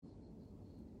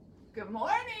Good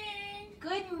morning!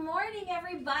 Good morning,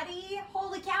 everybody!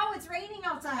 Holy cow, it's raining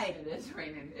outside! It is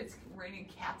raining. It's raining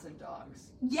cats and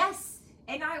dogs. Yes!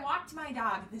 And I walked my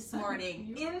dog this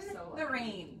morning in so the lucky.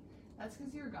 rain. That's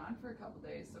because you were gone for a couple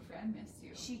days, so Fran missed you.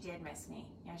 She did miss me.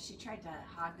 Yeah, she tried to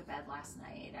hog the bed last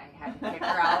night. I had to kick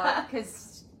her out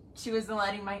because she wasn't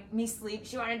letting me sleep.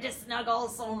 She wanted to snuggle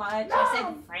so much. No! I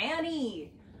said, Franny,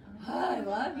 I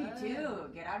love you too.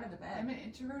 Get out of the bed. I'm an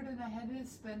introvert and I had to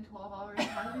spend 12 hours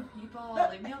talking to people.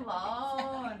 Leave me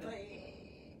alone. Exactly.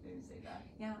 Did you say that?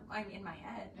 Yeah, I'm in my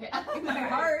head. Yeah. In my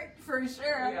heart, for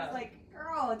sure. I Yeah. was like,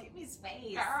 girl, give me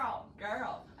space.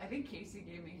 Girl. I think Casey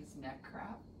gave me his neck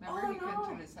crap. Remember Oh, he couldn't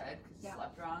turn his head because he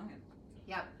slept wrong? And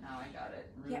Yep. now I got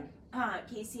it. Rude. Yep.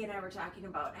 Casey and I were talking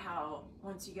about how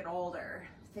once you get older,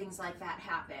 things like that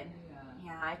happen.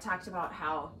 Yeah, I talked about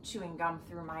how chewing gum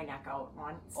threw my neck out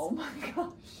once. Oh my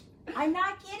gosh. I'm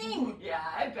not kidding. Yeah,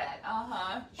 I bet.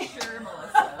 Sure,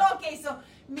 Melissa. Okay, so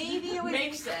maybe it was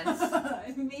Makes sense.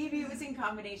 Maybe it was in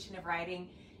combination of riding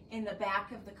in the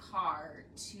back of the car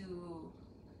to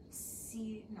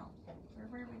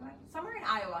where were we going? Somewhere in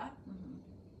Iowa,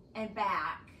 and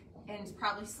back, and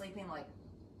probably sleeping like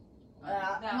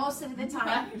most of the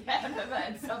time.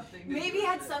 Had something. Maybe it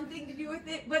had something to do with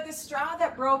it, but the straw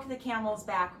that broke the camel's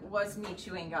back was me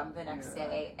chewing gum the next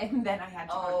day, and then I had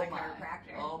to go to the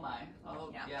chiropractor. Oh my.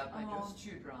 Oh yeah. I just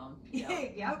chewed wrong.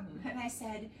 Yep. Yep. And I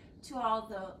said to all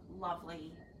the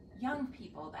lovely young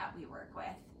people that we work with,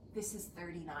 this is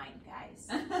 39, guys.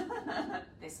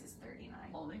 This is 39.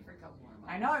 Only for a couple more months.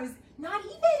 I know, it was not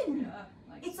even.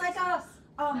 Yeah, It's 6 like months.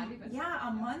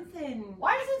 a month and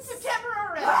Why is it September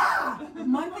already? a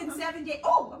month and 7 days.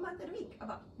 Oh, a month and a week.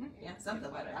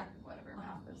 Something like that. Whatever.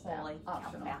 Holy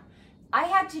optional. math. I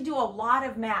had to do a lot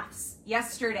of maths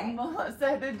yesterday.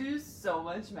 Melissa had to do so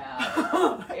much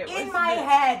math. In my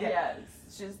head. Yes.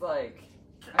 She's like,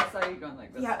 I saw you going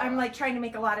like this. Yeah, I'm like trying to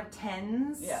make a lot of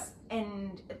tens. Yeah.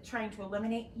 And trying to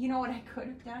eliminate. You know what I could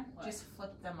have done? What? Just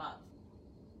flip them up.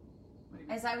 What do you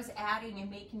mean? As I was adding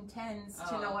and making tens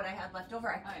to know what I had left over,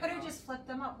 I could have know. just flipped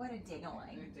them up. What a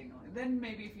ding-a-ling. Then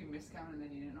maybe if you miscounted, then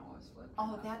you didn't know it was flipped.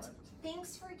 Oh,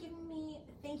 thanks for giving me,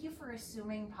 thank you for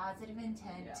assuming positive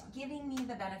intent, giving me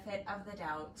the benefit of the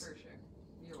doubt. For sure.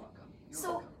 You're welcome.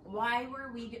 So why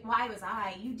was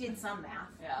I, you did some math.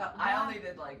 Yeah, but I only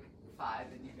did like 5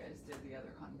 and you guys did the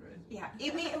other 100. Yeah,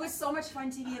 it was so much fun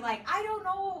to be like, I don't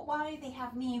know why they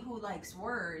have me who likes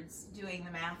words doing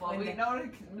the math. Well,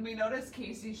 we noticed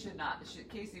Casey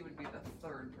Casey would be the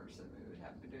 3rd person we would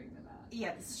have been doing the math.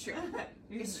 Yeah, it's true.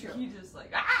 It's true. He's just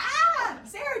like,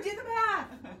 Sarah, do the math.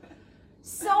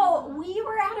 So we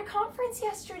were at a conference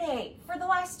yesterday for the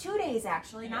last 2 days,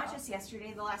 actually, not just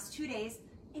yesterday, the last 2 days,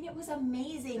 and it was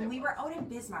amazing. We were out in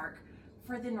Bismarck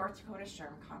for the North Dakota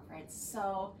SHRM conference.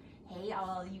 So, hey,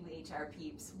 all you HR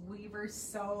peeps, we were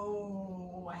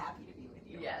so happy to be with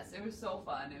you. Yes, it was so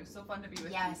fun. It was so fun to be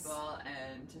with people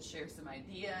and to share some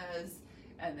ideas,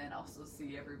 and then also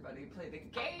see everybody play the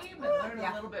game and learn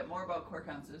a little bit more about core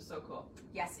counts. It was so cool.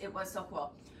 Yes, it was so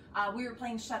cool. We were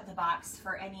playing Shut the Box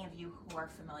for any of you who are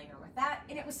familiar with that,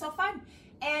 and it was so fun.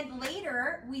 And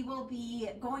later, we will be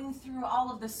going through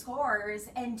all of the scores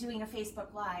and doing a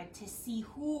Facebook Live to see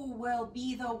who will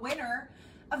be the winner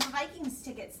of the Vikings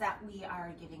tickets that we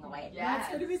are giving away. Yeah, it's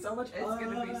going to be so much fun. It's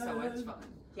going to be so much fun.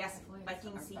 Yes,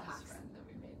 Vikings Seahawks. Seahawks. That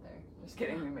we made there. Just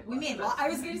kidding. We made I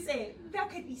was going to say, that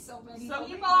could be so many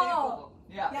people.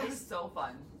 Yeah, yes. It was so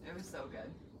fun. It was so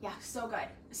good. Yeah, so good.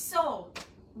 So,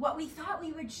 what we thought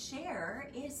we would share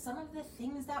is some of the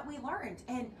things that we learned.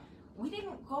 And we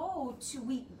didn't go to,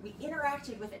 we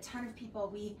interacted with a ton of people.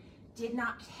 We did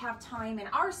not have time in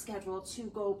our schedule to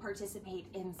go participate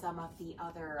in some of the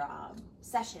other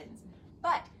sessions.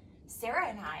 But Sarah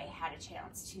and I had a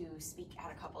chance to speak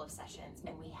at a couple of sessions,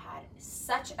 and we had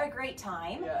such a great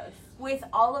time with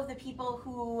all of the people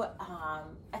who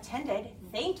attended.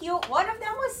 Thank you. One of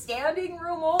them was standing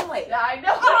room only. Yeah, I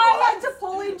know. I had to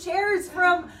pull in chairs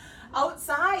from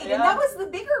outside, and that was the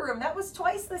bigger room. That was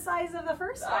twice the size of the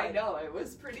first one. I know, it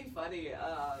was pretty funny.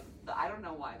 I don't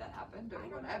know why that happened or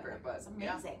whatever, but it's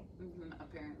amazing. Yeah.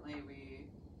 Apparently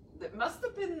it must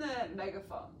have been the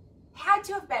megaphone. Had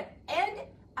to have been. And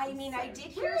I mean, I did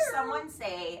hear someone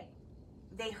say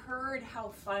they heard how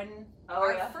fun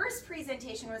our first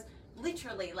presentation was.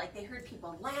 Literally, like they heard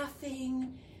people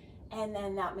laughing, and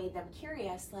then that made them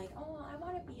curious, like, oh, I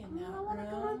want to be in that I want to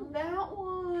go to that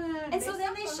one. And so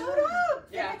then they showed up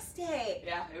the next day.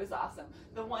 Yeah, it was awesome.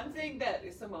 The one thing that,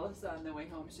 so Melissa on the way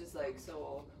home, she's like,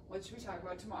 so what should we talk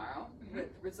about tomorrow?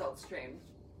 Results stream.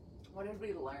 What did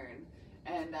we learn?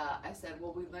 And I said,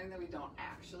 well, we learned that we don't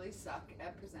actually suck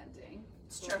at presenting.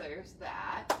 It's so true. there's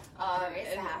that. There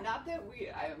is and that. not that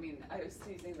I was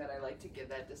teasing that I like to give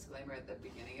that disclaimer at the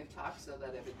beginning of talk so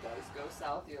that if it does go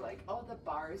south, you're like, oh, the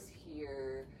bar's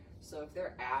here. So if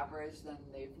they're average, then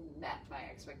they've met my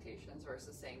expectations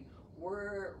versus saying,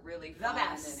 we're really fun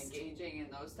and engaging and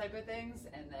those type of things.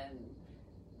 And then,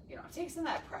 you know, it takes some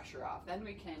of that pressure off. Then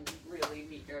we can really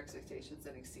meet your expectations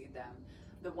and exceed them.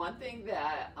 The one thing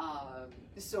that,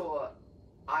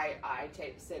 I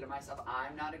say to myself,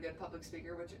 I'm not a good public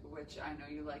speaker, which I know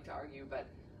you like to argue, but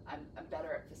I'm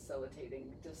better at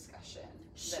facilitating discussion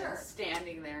than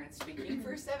standing there and speaking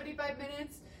for 75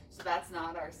 minutes. So that's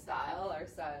not our style. Our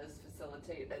style is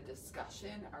facilitate a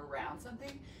discussion around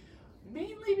something,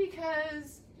 mainly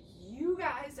because you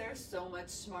guys are so much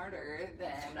smarter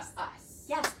than us.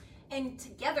 Yes, and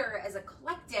together as a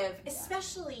collective,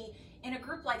 especially in a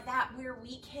group like that where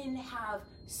we can have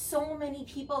so many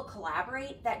people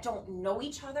collaborate that don't know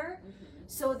each other,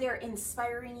 so they're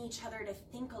inspiring each other to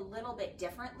think a little bit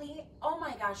differently. Oh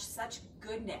my gosh, such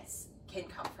goodness can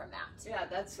come from that. Yeah,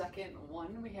 that second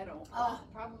one, we had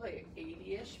probably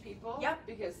 80-ish people. Yep.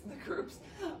 Because the groups,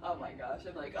 oh my gosh,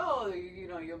 I'm like, oh, you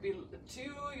know, you'll be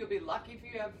 2, you'll be lucky if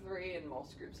you have 3, and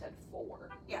most groups had 4.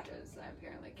 Yeah. Because I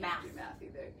apparently can't do math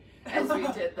either. As we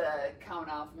did the count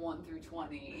off 1 through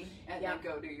 20, and then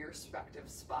go to your respective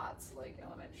spots, like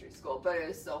elementary school. But it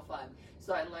was so fun.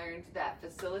 So I learned that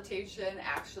facilitation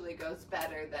actually goes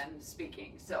better than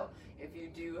speaking. So if you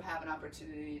do have an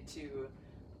opportunity to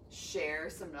share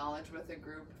some knowledge with a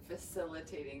group,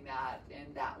 facilitating that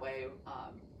in that way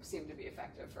seemed to be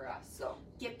effective for us. So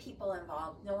get people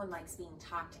involved. No one likes being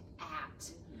talked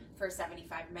at for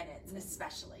 75 minutes,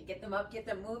 especially. Get them up, get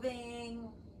them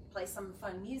moving, play some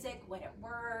fun music when it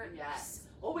works. Yes.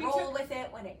 Roll with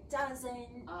it when it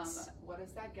doesn't. What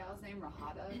is that gal's name?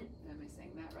 Rahada? Am I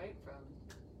saying that right? From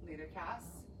Leader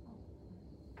Cast?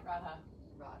 Radha.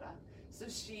 So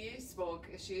she's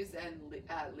in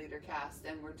Leader Cast,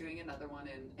 and we're doing another one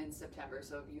in September.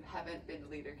 So if you haven't been to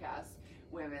Leader Cast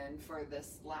Women for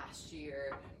this last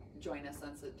year, join us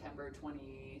on September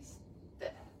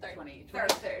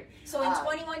 23rd. So in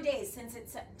 21 days, since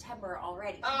it's September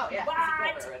already. Oh yeah,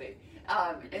 it's September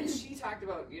already. And she talked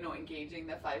about, you know, engaging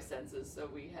the 5 senses. So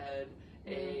we had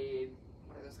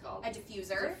what are those called? A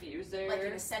diffuser. Like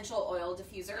an essential oil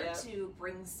diffuser to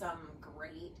bring some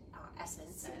great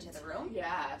essence into the room.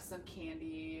 Yeah, some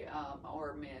candy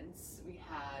or mints. We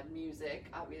had music,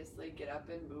 obviously, get up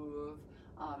and move.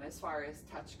 As far as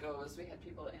touch goes, we had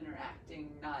people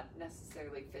interacting, not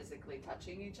necessarily physically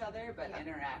touching each other, but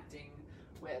interacting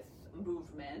with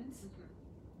movement.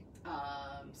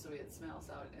 So we had smell,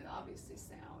 sound, and obviously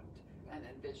sound. And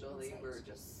then visually, we're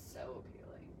just so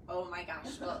appealing. Oh my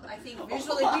gosh. Well, I think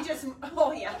visually we just,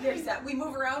 there's that. We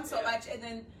move around so much, and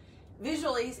then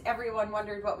visually, everyone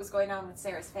wondered what was going on with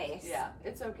Sarah's face. Yeah,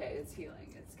 it's okay. It's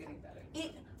healing. It's getting better.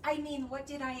 What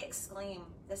did I exclaim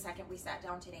the second we sat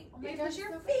down today? Oh my gosh,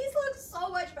 your face looks so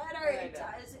much better. It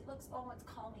does. It looks, it's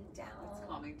calming down. It's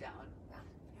calming down. Yeah.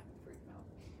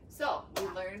 So, we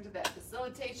learned that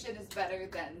facilitation is better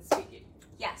than speaking.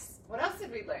 Yes. What else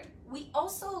did we learn? We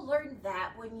also learned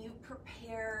that when you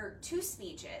prepare 2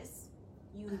 speeches,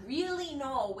 you really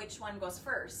know which one goes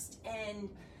first. And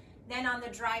then on the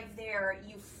drive there,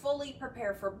 you fully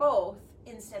prepare for both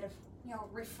instead of,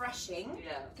 refreshing.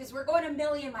 Yeah. Because we're going a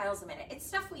million miles a minute. It's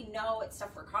stuff we know, it's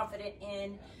stuff we're confident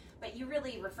in, but you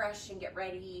really refresh and get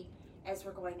ready as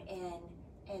we're going in.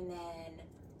 And then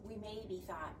we maybe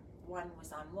thought one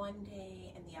was on one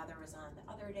day and the other was on the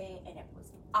other day, and it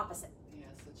was opposite.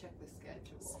 Yeah, so check the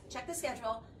schedule. Check the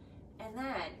schedule. And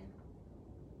then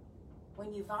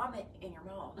when you vomit in your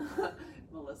mouth.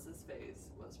 Melissa's face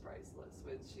was priceless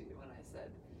when I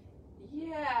said,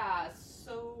 yeah,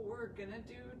 so we're gonna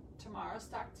do tomorrow's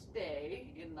talk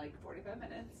today in like 45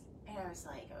 minutes. And I was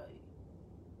like, oh.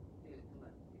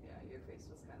 Yeah, your face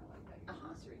was kind of like that. You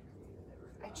must recreated it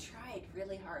really well. I tried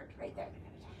really hard right there.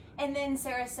 And then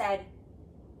Sarah said,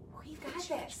 we've got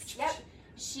this. Yep.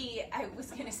 I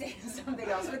was gonna say something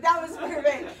else, but that was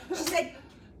perfect. She said,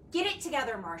 get it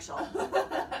together, Marshall.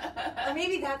 Or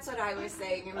maybe that's what I was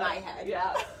saying in my head.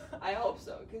 Yeah, I hope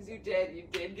so, because you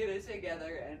did get it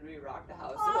together, and we rocked the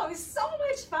house. Oh, it was so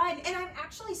much fun, and I'm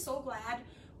actually so glad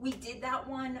we did that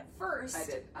one first.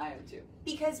 I am too.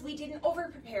 Because we didn't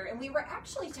over-prepare, and we were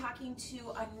actually talking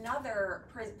to another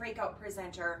breakout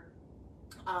presenter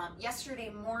yesterday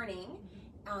morning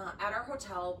at our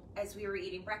hotel as we were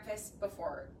eating breakfast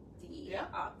before the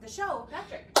show.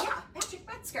 Patrick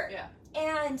Metzger. Yeah.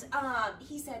 And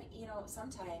he said,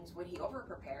 sometimes when he over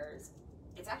prepares,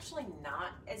 it's actually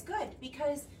not as good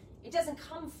because it doesn't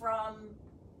come from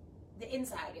the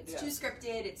inside. It's too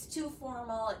scripted, it's too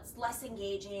formal, it's less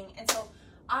engaging. And so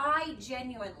I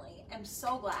genuinely am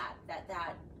so glad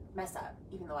that mess up,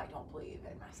 even though I don't believe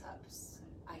in mess ups.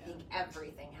 I think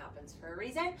everything happens for a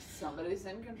reason. Somebody's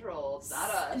in control. It's not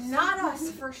us. Not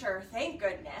us for sure. Thank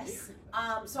goodness.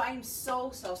 So I'm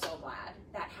so glad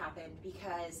that happened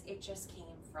because it just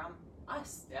came from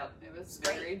us. Yep, it was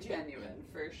very genuine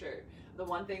for sure. The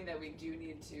one thing that we do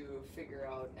need to figure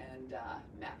out and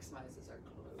maximize is our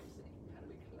closing. How do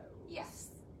we close? Yes.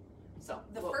 So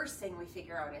the first thing we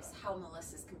figure out is how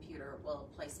Melissa's computer will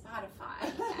play Spotify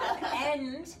at the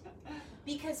end,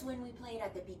 because when we play it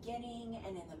at the beginning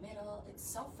and in the middle, it's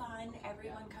so fun.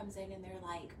 Everyone comes in and they're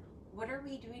like, "What are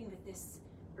we doing with this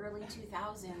early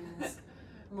 2000s?"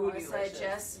 Melissa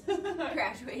just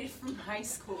graduated from high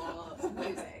school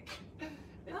music.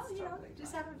 It's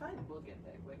just having fun. We'll get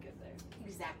there.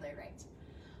 Exactly right.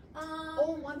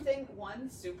 One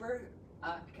super.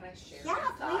 Can I share? Yeah, my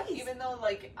thought? please. Even though,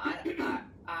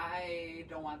 I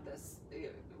don't want this,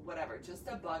 whatever, just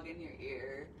a bug in your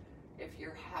ear if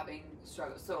you're having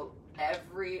struggles. So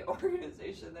every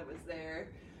organization that was there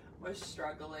was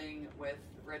struggling with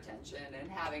retention and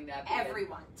having that be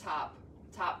everyone top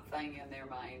thing in their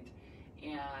mind.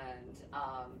 And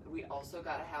we also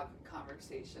got to have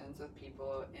conversations with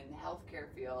people in the healthcare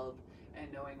field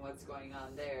and knowing what's going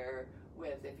on there.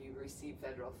 With if you receive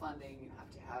federal funding, you have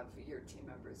to have your team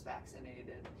members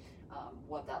vaccinated.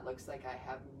 What that looks like, I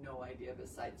have no idea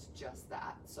besides just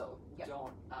that. So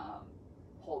don't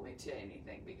hold me to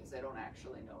anything because I don't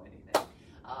actually know anything.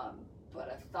 But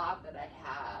a thought that I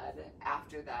had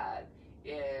after that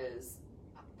is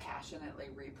passionately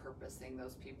repurposing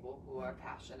those people who are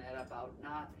passionate about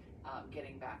not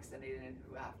getting vaccinated and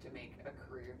who have to make a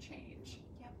career change.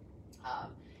 Yep.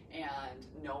 And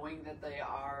knowing that they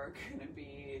are going to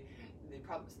be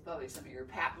probably some of your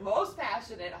most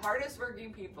passionate, hardest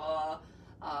working people.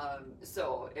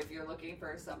 So if you're looking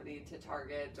for somebody to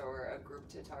target or a group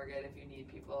to target, if you need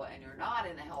people and you're not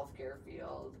in the healthcare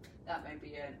field, that might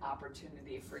be an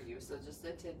opportunity for you. So just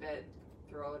a tidbit,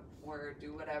 throw it or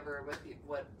do whatever with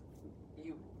what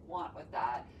you want with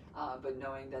that. But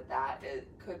knowing that it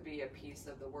could be a piece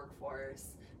of the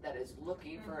workforce that is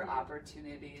looking for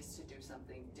opportunities to do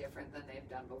something different than they've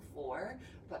done before,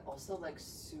 but also like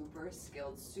super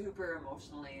skilled, super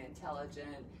emotionally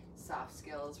intelligent, soft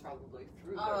skills probably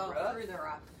through the roof,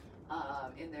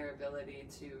 in their ability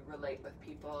to relate with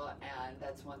people. And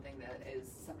that's one thing that is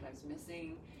sometimes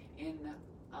missing in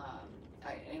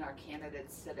our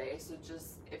candidates today. So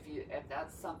just if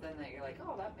that's something that you're like,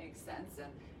 oh, that makes sense,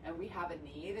 and we have a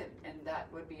need, and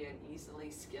that would be an easily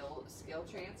skill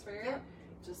transfer.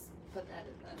 Just put that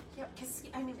in then. Yeah, because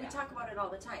we talk about it all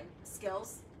the time.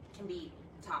 Skills can be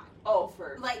taught.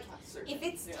 If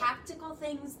it's tactical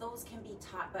things, those can be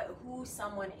taught. But who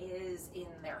someone is in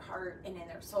their heart and in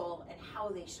their soul and how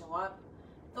they show up,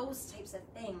 those types of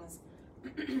things,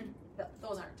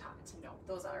 those aren't taught. No,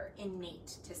 those are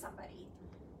innate to somebody.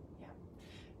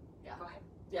 Yeah. Go ahead.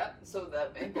 Yep. So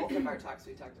in both of our talks,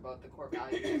 we talked about the core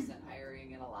values and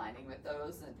hiring and aligning with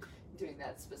those and doing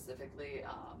that specifically.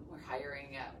 We're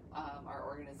hiring at our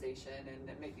organization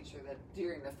and making sure that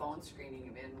during the phone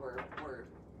screening, we're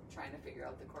trying to figure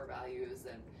out the core values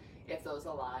and if those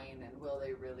align and will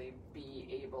they really be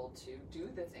able to do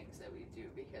the things that we do,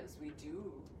 because we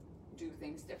do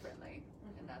things differently,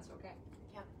 and that's okay.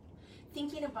 Yeah.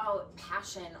 Thinking about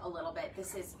passion a little bit,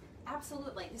 this is a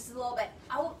little bit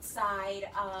outside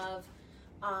of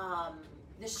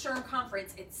the SHRM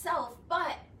conference itself,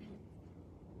 but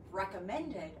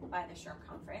recommended by the SHRM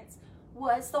conference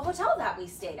was the hotel that we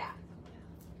stayed at.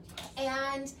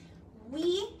 And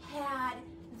we had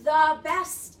the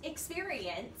best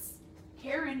experience.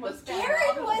 Karen was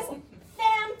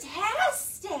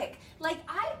fantastic. Like,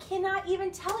 I cannot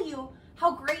even tell you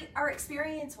how great our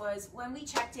experience was when we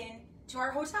checked in to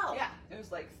our hotel. Yeah, it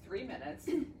was like 3 minutes.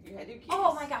 You had your keys.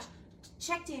 Oh my gosh.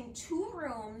 Checked in 2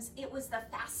 rooms. It was the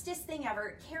fastest thing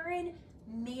ever. Karen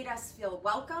made us feel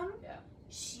welcome. Yeah.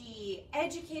 She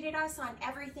educated us on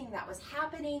everything that was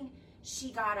happening.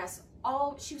 She got us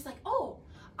all, she was like, oh,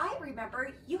 I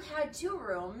remember you had 2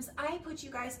 rooms. I put you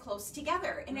guys close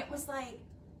together. And it was like,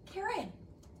 Karen,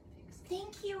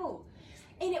 thank you.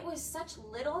 And it was such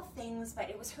little things, but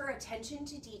it was her attention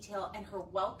to detail and her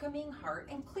welcoming heart.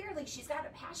 And clearly she's got a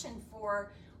passion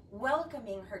for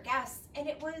welcoming her guests. And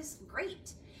it was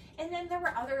great. And then there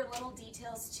were other little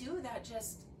details too that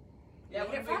just Yeah,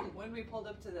 when we pulled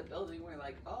up to the building, we're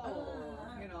like, oh,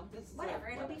 this is whatever,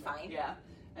 it'll be fine. Yeah,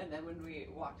 And then when we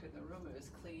walked in the room, it was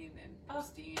clean and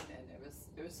pristine, and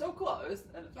it was so cool. It was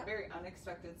a very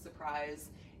unexpected surprise,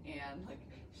 and like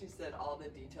she said, all the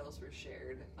details were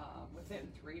shared. Within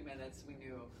 3 minutes, we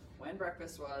knew when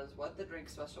breakfast was, what the drink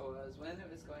special was, when it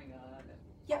was going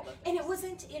on. And it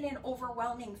wasn't in an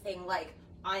overwhelming thing like,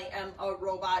 I am a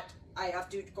robot, I have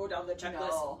to go down the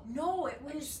checklist. No, it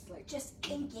was just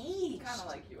engaged. Kind of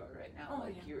like you are right now.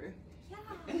 You were.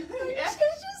 Yeah. She's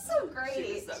just so great.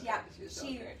 She was so great. She was so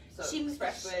great. So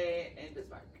Expressway in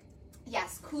Bismarck.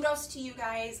 Yes, kudos to you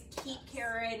guys. Keep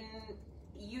Karen.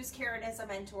 Use Karen as a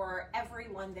mentor.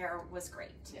 Everyone there was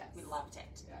great. Yes. We loved it.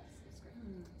 Yes, it was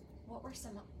great. What were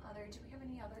some other, do we have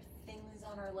any other things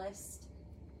on our list?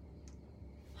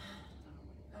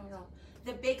 I don't know.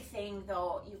 The big thing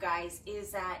though, you guys,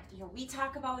 is that, we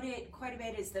talk about it quite a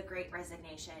bit, is the Great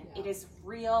Resignation. Yeah. It is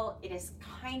real. It is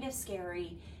kind of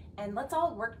scary. And let's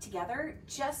all work together,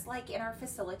 just like in our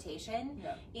facilitation,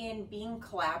 in being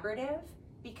collaborative,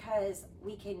 because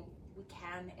we can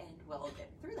and will get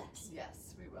through this.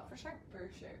 Yes, we will. For sure. For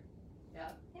sure. Yeah.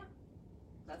 Yeah.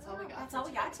 That's all we got. That's all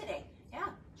we got today. Yeah.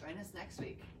 Join us next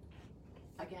week.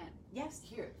 Again. Yes.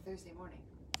 Here, Thursday morning.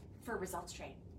 For Results Train.